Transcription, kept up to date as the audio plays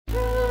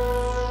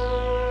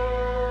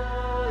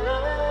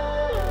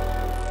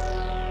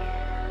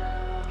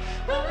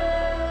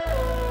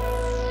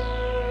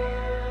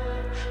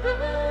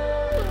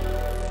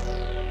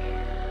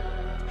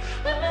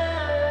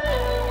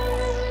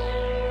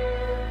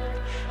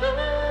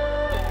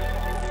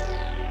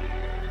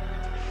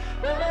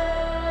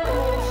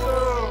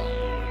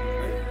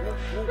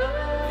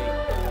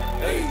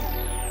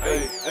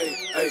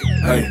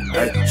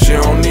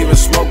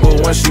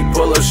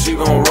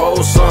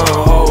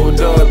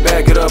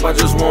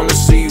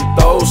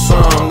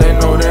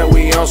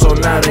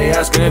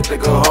asking if they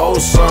could hold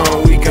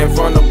some. We came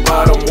from the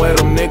bottom where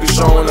them niggas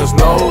showing us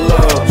no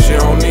love. She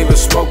don't even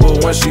smoke,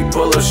 but when she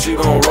pull up, she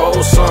gon'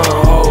 roll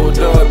some. Hold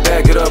up,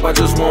 back it up, I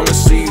just wanna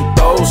see you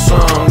throw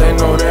some. They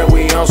know that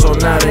we on, so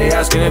now they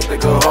asking if they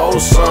could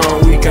hold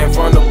some. We came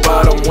from the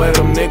bottom where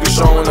them niggas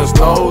showing us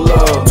no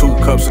love. 2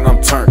 cups and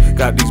I'm turned,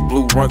 got these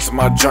blue runts in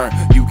my joint.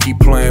 You keep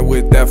playing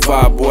with that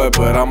fire, boy,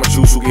 but I'ma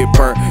choose who get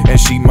burnt. And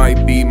she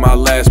might be my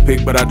last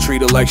pick, but I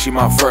treat her like she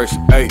my first.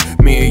 Hey,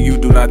 me and you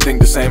do not think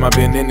the same, I've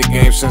been in the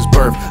game since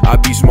birth. I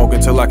be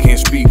smoking till I can't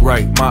speak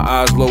right, my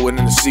eyes lower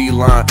than the sea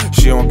line.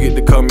 She don't get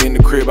to come in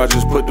the crib, I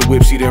just put the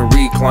whip, she then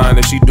recline.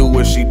 And she do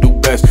what she do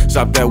best,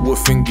 stop that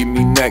wolf and give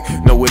me neck.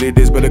 Know what it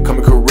is, better come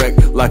and correct.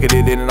 Lock it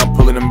in and I'm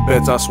pulling them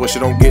bets, I swear she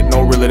don't get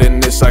no realer than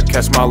this. I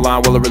catch my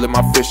line while I reel in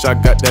my fish, I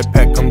got that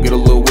pack, come get a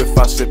little whiff.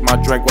 I sip my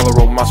drink while I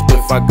roll my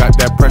spliff, I got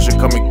that pressure,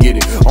 come and get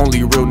it.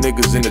 Only real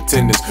niggas in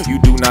attendance, you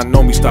do not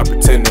know me, stop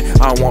pretending.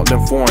 I want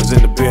them foreigns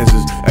in the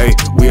Benzes. Hey,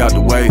 we out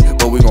the way,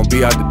 but we gon'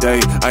 be out today.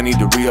 I need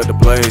to re-up the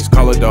blaze,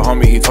 call it the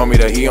homie, he told me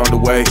that he on the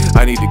way.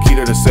 I need the key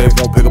to the safe,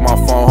 won't pick up my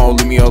phone, hold,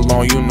 leave me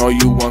alone. You know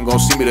you wasn't gon'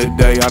 see me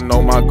today. I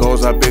know my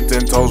goals, I bit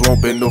 10 toes,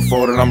 won't bend or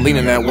fold, and I'm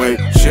leaning that way.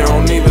 She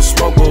don't even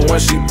smoke, but when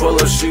she pull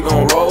up, she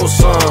gon' roll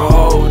some.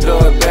 Hold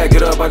up, back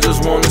it up, I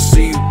just wanna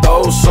see you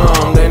throw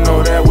some. They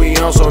know that we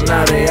on, so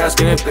now they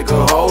asking if they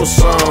could hold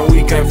some.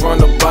 We came from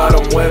the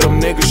bottom where them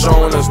niggas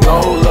showing us no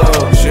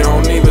love. She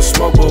don't even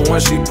smoke, but when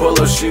she pull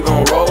up, she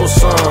gon' roll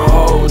some.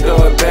 Hold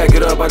up, back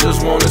it up, I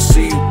just wanna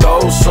see you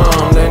throw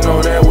some. They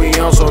know that we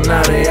on, so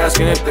now they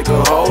asking if they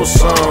could hold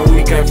some.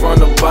 We came from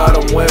the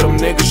bottom where them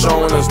niggas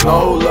showing us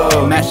no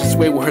love. Match this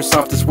way with her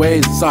softest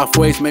ways. Soft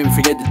ways made me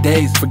forget the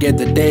days. Forget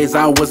the days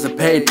I wasn't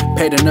paid.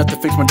 Paid enough to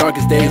fix my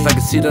darkest days. I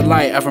can see the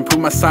light, I've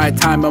improved my sight.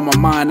 Time in my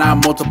mind, I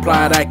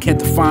multiplied, I can't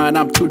define.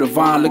 I'm too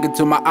divine, look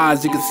into my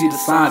eyes, you can see the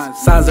signs.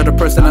 Signs of the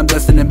person I'm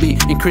destined to be.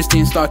 In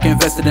Christian stock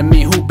invested in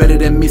me. Who better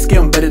than me?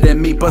 Skill better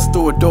than me. Bust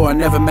through a door, I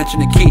never mention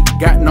the key.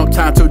 Got no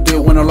time to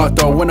deal when a locked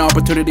door. When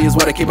opportunity is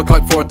what I keep a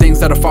clock for. Things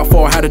that I fought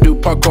for, how to do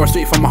parkour.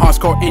 Straight from a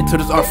hardcore into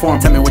this art form.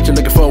 Tell me what you're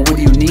looking for, what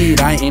do you need?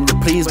 I aim to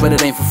please, but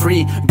it ain't for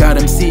free. Got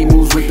MC,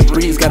 moves with the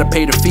breeze. Gotta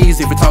pay the fees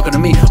if you're talking to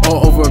me.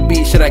 All over a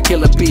beat, should I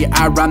kill a beat?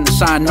 I rhyme the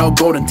shine, no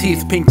golden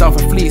teeth. Pinked off a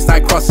fleece, I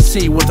cross the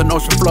sea with an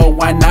ocean flow.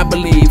 Why not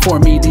believe? For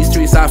me, these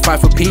streets, I fight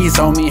for peace.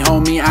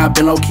 Homie, I've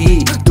been low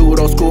key. Do it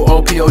old school,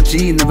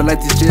 OPOG. Never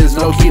let these jizz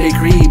low key, they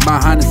creep.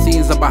 Behind the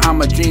scenes, or behind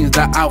my dreams.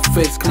 The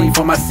outfits clean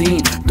for my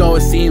scene. Though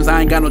it seems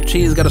I ain't got no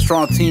cheese, got a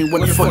strong team.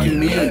 What the fuck you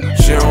mean?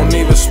 She don't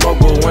even smoke,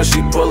 but when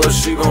she pull up,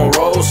 she gon'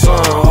 roll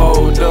some.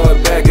 Hold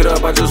up, back it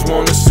up, I just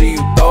wanna see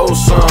you throw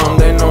some.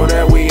 They know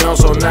that we on,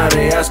 so now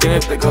they asking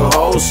if they could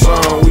hold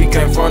some. We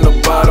came from the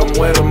bottom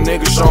where them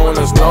niggas showing